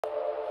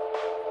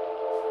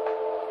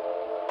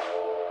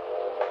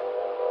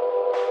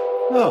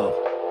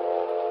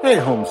Oh, hey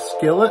home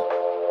skillet.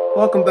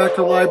 Welcome back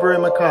to Library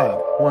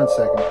Macabre. 1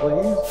 second,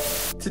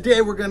 please.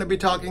 Today we're going to be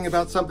talking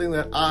about something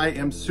that I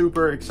am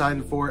super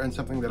excited for and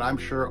something that I'm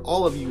sure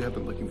all of you have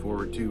been looking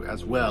forward to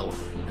as well.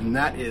 And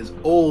that is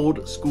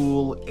Old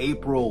School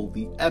April,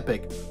 the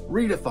epic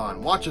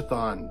readathon,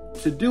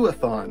 watchathon,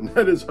 to-do-a-thon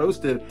that is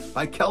hosted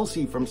by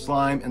Kelsey from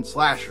Slime and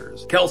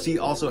Slashers. Kelsey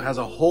also has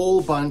a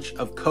whole bunch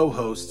of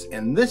co-hosts,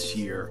 and this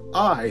year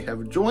I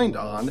have joined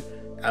on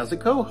as a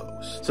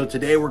co-host. So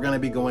today we're going to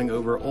be going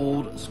over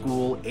Old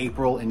School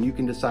April, and you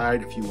can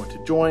decide if you want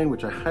to join,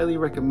 which I highly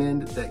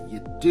recommend that you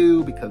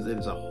do because it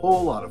is a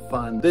whole lot of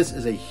fun. This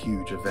is a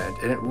huge event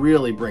and it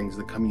really brings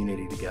the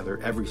community together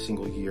every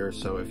single year.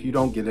 So if you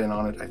don't get in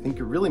on it, I think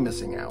you're really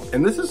missing out.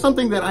 And this is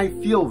something that I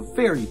feel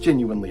very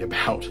genuinely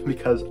about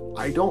because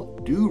I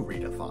don't do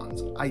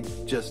readathons. I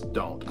just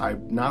don't.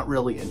 I'm not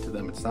really into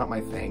them. It's not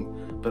my thing.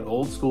 But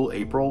Old School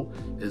April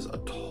is a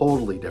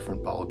totally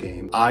different ball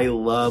game. I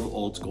love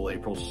Old School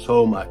April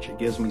so much. It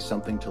gives me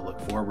something to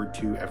look forward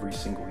to every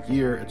single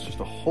year. It's just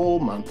a whole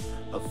month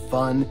of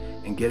fun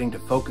and getting to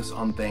focus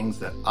on things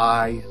that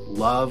I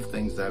love,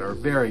 things that are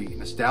very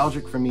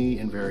nostalgic for me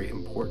and very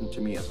important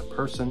to me as a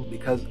person,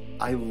 because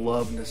I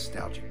love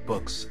nostalgic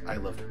books. I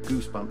loved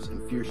Goosebumps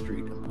and Fear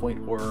Street and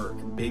Point Horror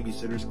and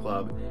Babysitter's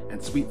Club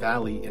and Sweet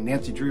Valley and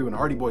Nancy Drew and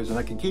Hardy Boys, and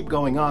I can keep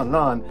going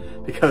on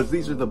because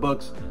these are the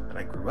books that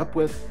I grew up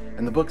with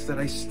and the books that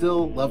I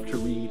still love to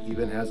read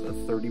even as a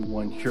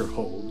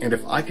 31-year-old. And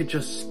if I could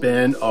just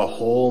spend a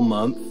whole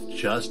month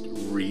just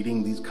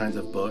reading these kinds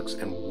of books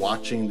and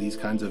watching these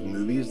kinds of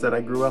movies that I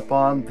grew up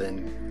on,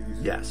 then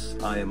yes,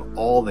 I am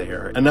all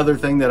there. Another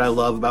thing that I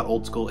love about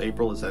Old School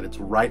April is that it's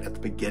right at the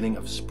beginning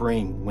of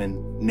spring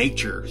when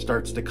nature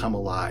starts to come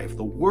alive.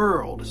 The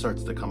world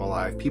starts to come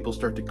alive. People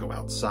start to go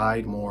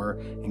outside more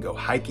and go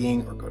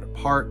hiking or go to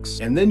parks.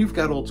 And then you've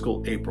got Old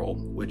School April,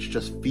 which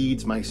just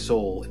feeds my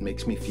soul and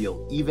makes me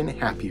feel even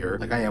happier,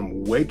 like I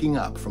am waking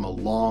up from a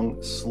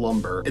long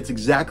slumber. It's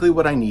exactly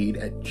what I need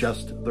at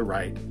just the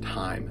right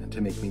time to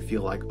make me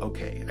feel like,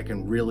 okay, I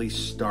can really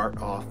start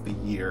off the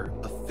year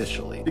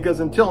officially. Because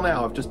until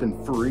now, I've just been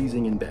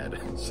freezing in bed.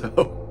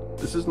 So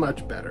this is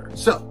much better.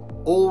 So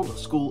Old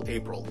School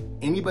April,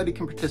 anybody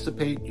can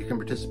participate. You can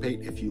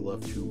participate if you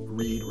love to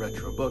read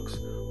retro books,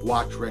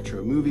 watch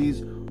retro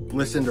movies,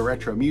 listen to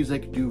retro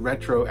music, do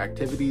retro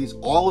activities,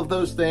 all of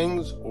those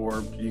things,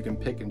 or you can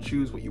pick and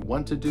choose what you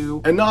want to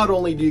do. And not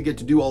only do you get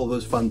to do all of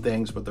those fun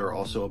things, but there are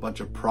also a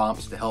bunch of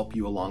prompts to help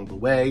you along the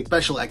way,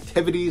 special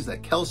activities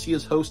that Kelsey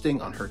is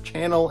hosting on her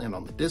channel and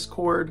on the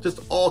Discord,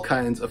 just all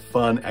kinds of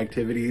fun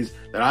activities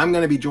that I'm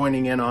going to be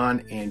joining in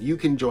on, and you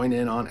can join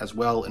in on as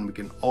well, and we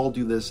can all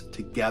do this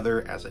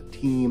together as a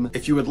team.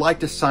 If you would like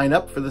to sign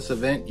up for this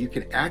event, you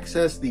can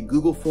access the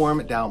Google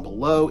form down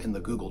below in the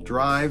Google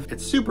Drive.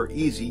 It's super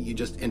easy. You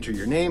just enter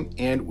your name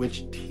and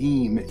which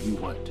team you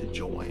want to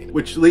join.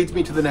 Which leads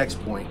me to the next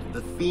point.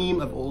 The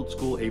theme of Old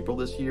School April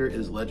this year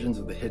is Legends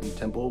of the Hidden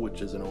Temple,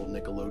 which is an old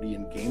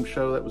Nickelodeon game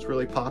show that was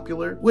really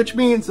popular, which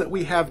means that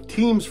we have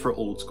teams for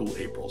Old School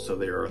April. So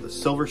there are the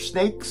Silver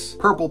Snakes,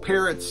 Purple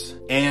Parrots,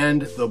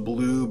 and the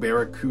Blue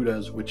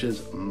Barracudas, which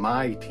is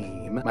my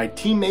team. My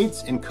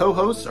teammates and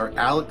co-hosts are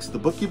Alex the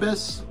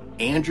Bookubus,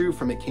 Andrew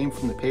from It Came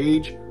From the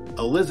Page,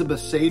 Elizabeth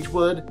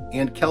Sagewood,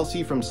 and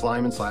Kelsey from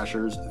Slime and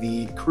Slashers,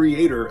 the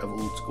creator of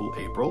Old School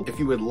April. If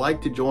you would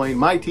like to join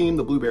my team,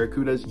 the Blue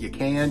Barracudas, you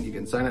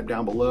can sign up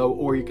down below,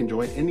 or you can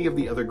join any of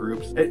the other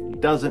groups.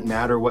 It doesn't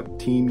matter what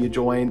team you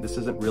join. This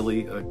isn't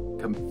really a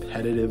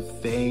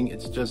competitive thing.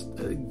 It's just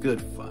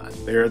good fun.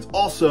 There's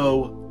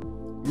also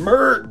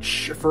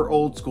merch for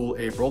Old School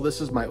April.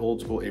 This is my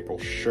Old School April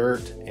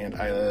shirt and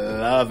I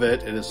love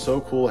it. It is so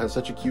cool. It has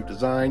such a cute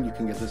design. You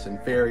can get this in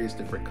various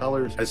different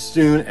colors. As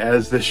soon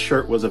as this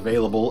shirt was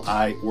available,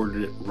 I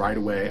ordered it right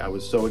away. I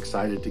was so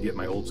excited to get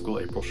my Old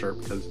School April shirt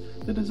because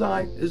the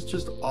design is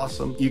just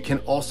awesome. You can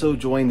also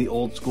join the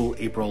Old School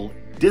April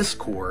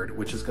Discord,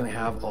 which is going to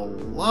have a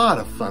lot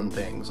of fun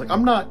things. Like,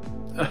 I'm not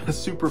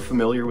super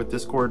familiar with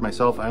Discord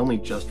myself. I only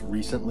just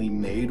recently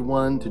made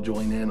one to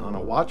join in on a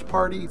watch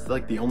party. It's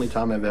like the only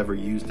time I've ever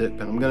used it,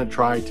 but I'm gonna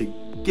try to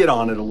get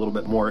on it a little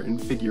bit more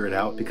and figure it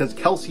out because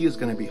Kelsey is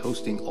gonna be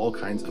hosting all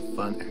kinds of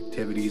fun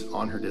activities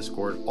on her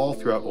Discord all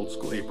throughout Old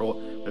School April.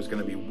 There's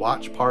gonna be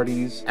watch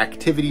parties,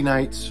 activity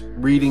nights,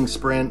 reading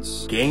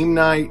sprints, game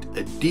night,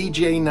 a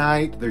DJ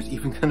night. There's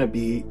even gonna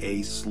be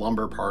a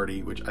slumber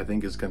party, which I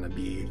think is gonna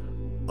be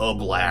a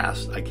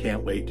blast. I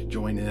can't wait to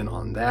join in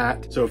on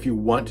that. So if you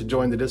want to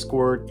join the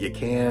Discord, you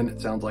can.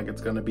 It sounds like it's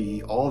going to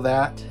be all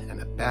that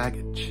and a bag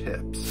of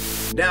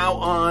chips. Now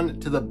on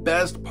to the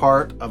best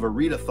part of a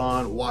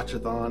readathon,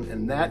 watchathon,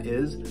 and that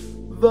is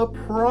the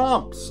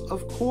prompts,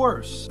 of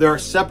course. There are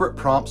separate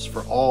prompts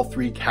for all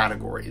three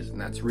categories,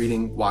 and that's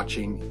reading,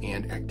 watching,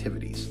 and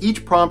activities.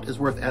 Each prompt is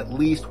worth at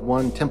least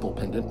 1 temple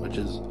pendant, which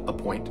is a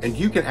point, and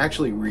you can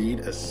actually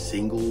read a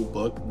single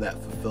book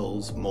that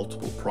fulfills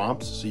multiple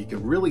prompts, so you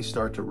can really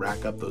start to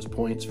rack up those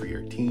points for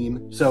your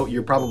team. So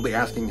you're probably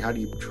asking, how do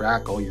you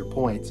track all your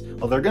points?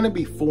 Well, there are going to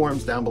be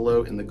forms down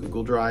below in the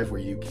Google Drive where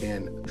you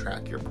can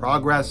track your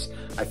progress.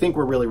 I think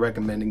we're really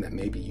recommending that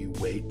maybe you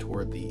wait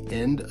toward the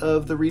end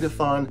of the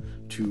readathon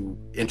to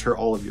enter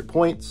all of your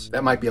points.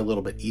 That might be a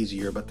little bit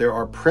easier, but there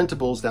are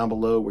printables down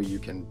below where you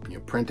can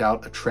print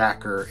out a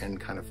tracker and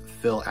kind of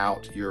fill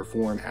out your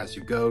form as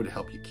you go to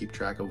help you keep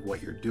track of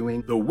what you're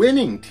doing. The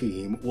winning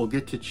team will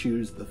get to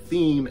choose the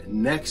theme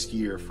next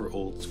year for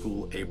Old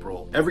School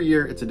April. Every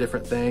year it's a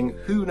different thing.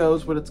 Who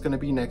knows what it's going to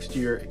be next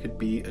year? It could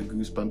be a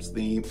Goosebumps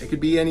theme. It could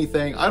be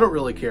anything. I don't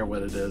really care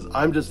what it is.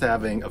 I'm just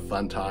having a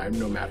fun time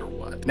no matter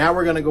what. Now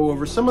we're going to go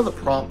over some of the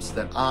prompts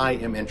that I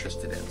am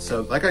interested in.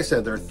 So like I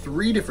said, there are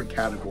 3 different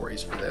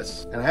categories for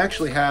this, and I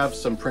actually have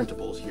some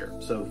printables here.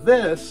 So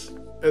this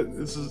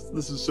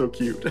is so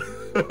cute.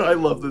 I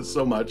love this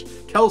so much.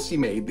 Kelsey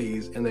made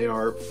these and they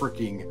are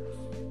freaking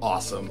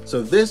awesome.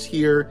 So this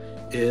here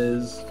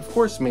is of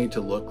course made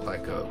to look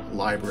like a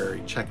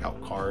library checkout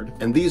card,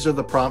 and these are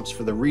the prompts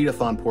for the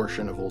readathon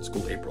portion of Old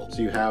School April.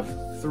 So you have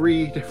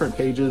 3 different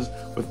pages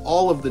with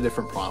all of the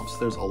different prompts.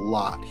 There's a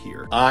lot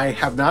here. I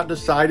have not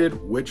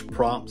decided which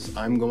prompts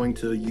I'm going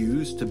to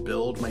use to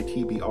build my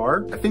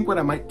TBR. I think what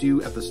I might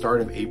do at the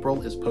start of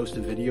April is post a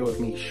video of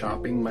me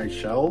shopping my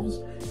shelves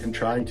and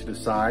trying to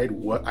decide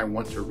what I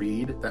want to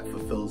read that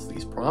fulfills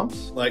these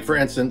prompts. Like for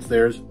instance,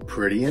 there's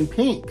Pretty in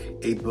Pink,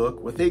 a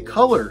book with a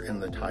color in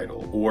the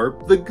title, or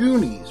The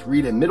Goonies,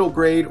 read a middle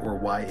grade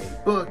or YA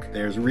book.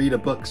 There's read a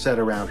book set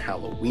around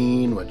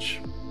Halloween, which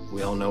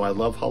we all know I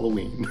love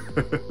Halloween,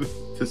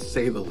 to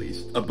say the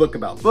least. A book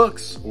about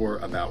books or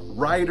about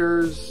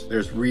writers.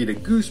 There's read a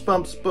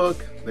Goosebumps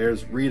book.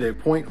 There's read a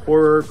point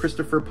horror,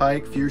 Christopher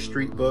Pike, Fear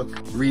Street book.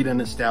 Read a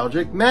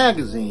nostalgic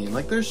magazine.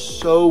 Like there's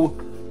so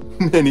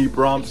many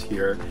prompts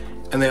here,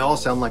 and they all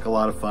sound like a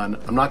lot of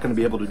fun. I'm not gonna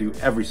be able to do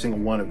every single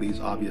one of these,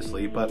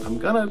 obviously, but I'm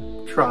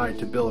gonna try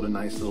to build a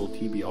nice little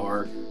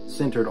TBR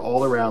centered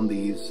all around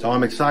these. So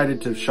I'm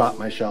excited to shop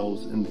my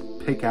shelves and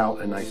pick out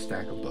a nice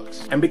stack of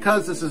books. And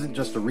because this isn't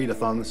just a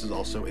readathon, this is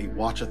also a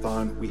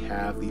watchathon, we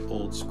have the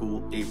Old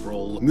School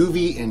April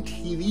movie and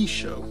TV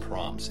show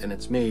prompts, and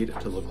it's made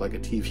to look like a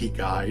TV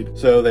guide.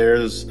 So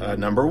there's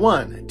number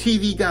 1,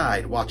 TV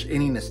guide. Watch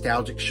any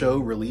nostalgic show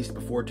released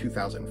before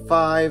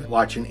 2005.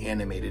 Watch an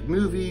animated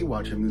movie.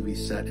 Watch a movie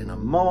set in a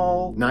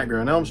mall. Nightmare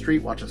on Elm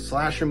Street. Watch a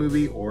slasher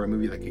movie or a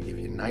movie that could give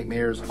you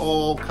nightmares.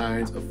 All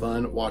kinds of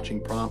fun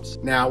watching prompts.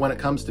 Now, when it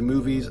comes to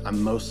movies,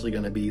 I'm mostly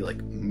gonna be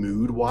like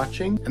mood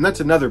watching. And that's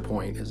another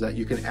point, is that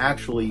you can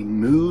actually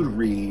mood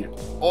read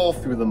all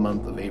through the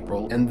month of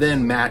April and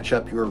then match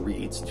up your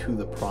reads to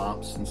the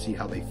prompts and see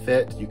how they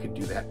fit. You could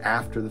do that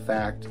after the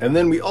fact. And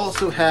then we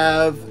also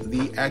have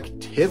the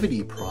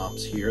activity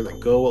prompts here that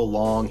go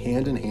along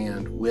hand in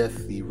hand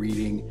with the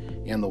reading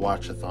and the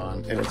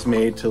watchathon, and it's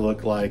made to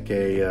look like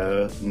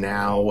a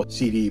Now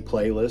CD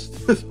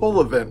playlist. This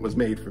whole event was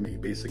made for me,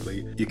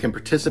 basically. You can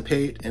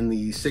participate in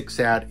the 6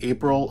 Sad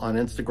April on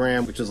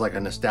Instagram, which is like a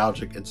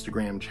nostalgic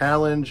Instagram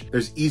challenge.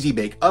 There's Easy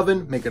Bake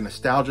Oven, make a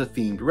nostalgia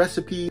themed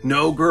recipe.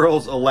 No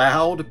Girls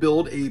Allowed,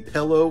 build a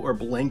pillow or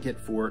blanket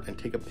fort and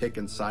take a pic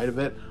inside of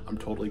it. I'm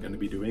totally going to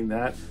be doing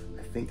that.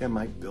 I think I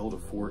might build a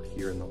fort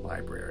here in the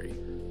library.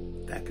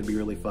 That could be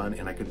really fun,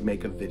 and I could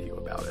make a video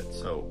about it.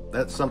 So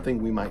that's something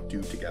we might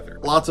do together.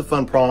 Lots of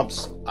fun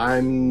prompts.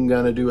 I'm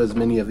gonna do as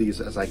many of these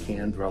as I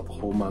can throughout the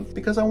whole month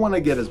because I want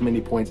to get as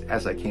many points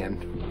as I can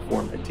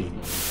for my team.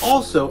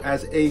 Also,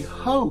 as a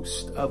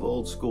host of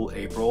Old School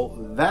April,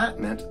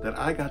 that meant that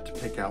I got to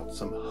pick out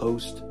some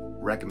host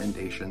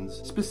recommendations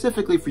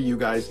specifically for you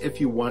guys. If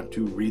you want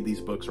to read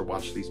these books or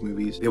watch these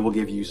movies, they will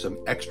give you some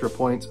extra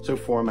points. So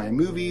for my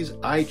movies,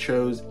 I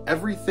chose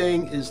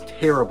Everything is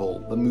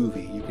Terrible, the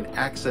movie. You can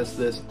access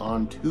this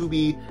on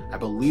Tubi. I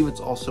believe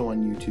it's also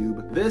on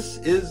YouTube. This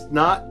is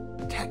not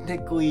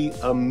technically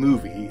a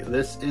movie.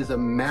 This is a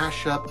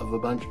mashup of a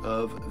bunch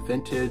of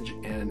vintage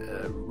and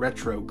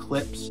retro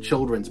clips,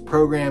 children's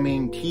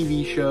programming,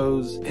 TV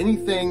shows,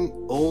 anything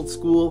old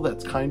school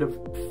that's kind of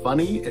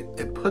funny.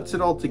 It puts it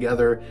all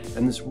together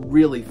in this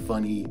really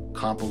funny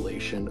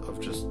compilation of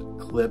just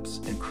clips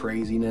and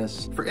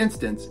craziness. For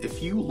instance,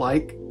 if you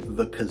like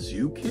The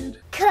Kazoo Kid,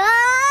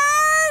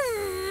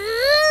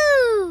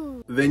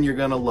 then you're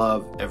gonna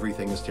love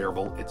Everything is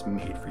Terrible. It's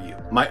made for you.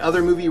 My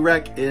other movie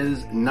rec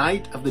is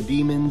Night of the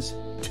Demons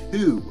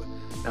 2.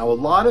 Now, a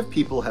lot of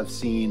people have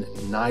seen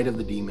Night of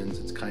the Demons.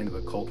 It's kind of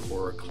a cult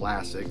horror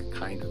classic,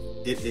 kind of.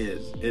 It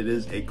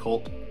is a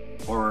cult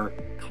horror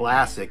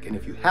classic, and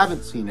if you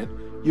haven't seen it,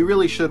 you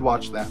really should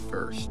watch that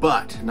first.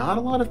 But not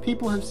a lot of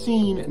people have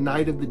seen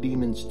Night of the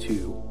Demons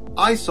 2.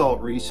 I saw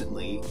it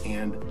recently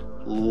and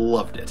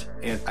loved it,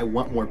 and I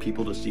want more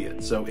people to see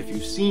it. So if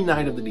you've seen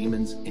Night of the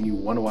Demons and you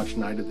want to watch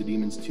Night of the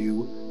Demons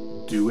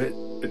 2, do it.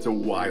 It's a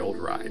wild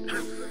ride.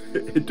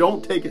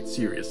 Don't take it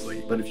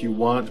seriously. But if you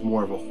want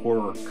more of a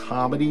horror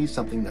comedy,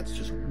 something that's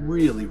just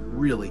really,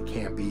 really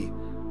campy,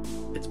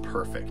 it's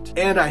perfect.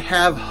 And I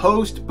have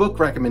host book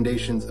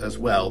recommendations as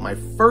well. My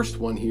first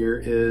one here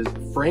is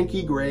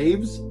Frankie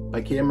Graves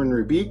by Cameron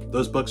Rubik.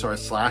 Those books are a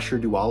slasher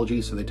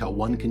duology, so they tell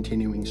one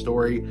continuing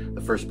story. The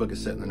first book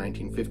is set in the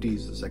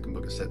 1950s, the second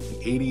book is set in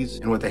the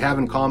 80s, and what they have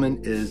in common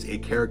is a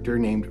character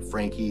named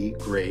Frankie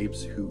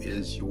Graves who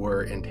is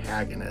your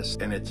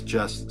antagonist, and it's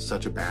just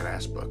such a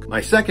badass book.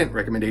 My second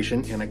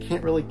recommendation, and I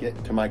can't really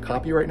get to my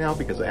copy right now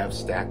because I have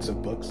stacks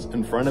of books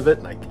in front of it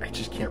and I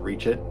just can't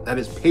reach it. That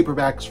is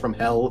Paperbacks from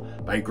Hell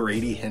by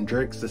Grady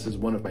Hendrix. This is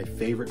one of my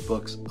favorite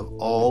books of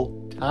all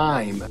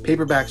time.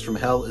 Paperbacks from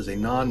Hell is a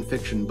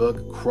non-fiction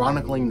book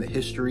chronicling the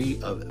history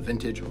of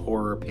vintage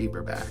horror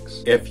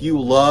paperbacks. If you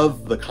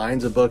love the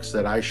kinds of books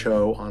that I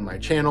show on my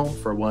channel,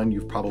 for one,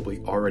 you've probably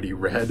already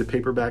read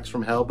Paperbacks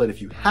from Hell, but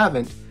if you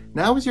haven't,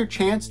 now is your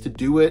chance to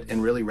do it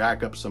and really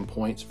rack up some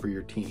points for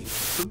your team.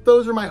 So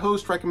those are my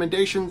host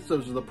recommendations.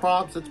 Those are the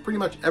prompts. That's pretty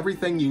much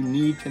everything you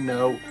need to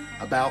know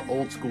about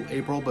Old School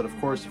April. But of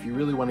course, if you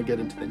really want to get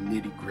into the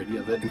nitty gritty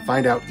of it and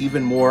find out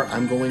even more,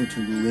 I'm going to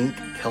link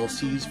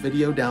Kelsey's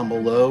video down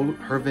below.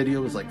 Her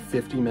video is like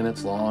 50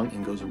 minutes long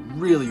and goes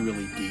really,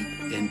 really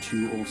deep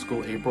into Old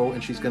School April.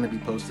 And she's going to be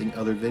posting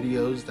other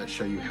videos that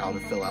show you how to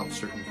fill out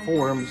certain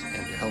forms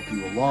and to help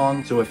you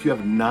along. So if you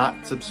have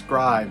not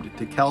subscribed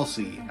to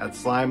Kelsey at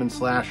Slime and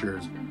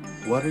Slashers,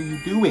 what are you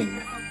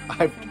doing?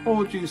 I've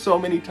told you so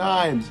many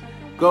times.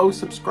 Go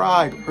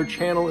subscribe. Her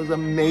channel is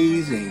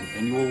amazing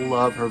and you will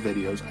love her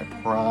videos, I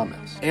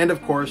promise. And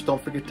of course,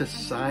 don't forget to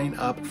sign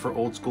up for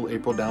Old School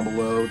April down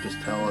below. Just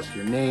tell us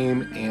your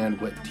name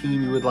and what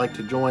team you would like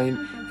to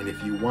join. And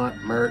if you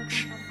want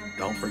merch,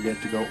 don't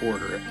forget to go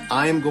order it.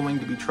 I am going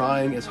to be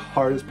trying as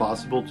hard as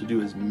possible to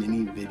do as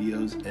many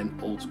videos in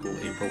Old School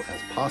April as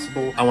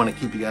possible. I want to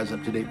keep you guys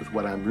up to date with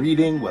what I'm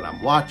reading, what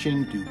I'm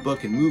watching, do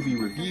book and movie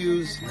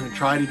reviews. I'm going to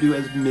try to do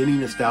as many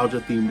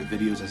nostalgia themed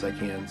videos as I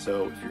can.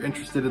 So if you're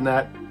interested in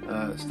that,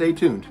 stay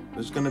tuned.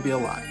 There's going to be a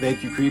lot.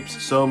 Thank you, creeps,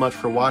 so much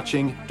for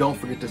watching. Don't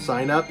forget to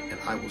sign up and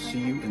I will see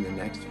you in the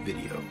next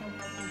video.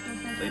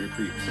 Later,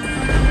 creeps.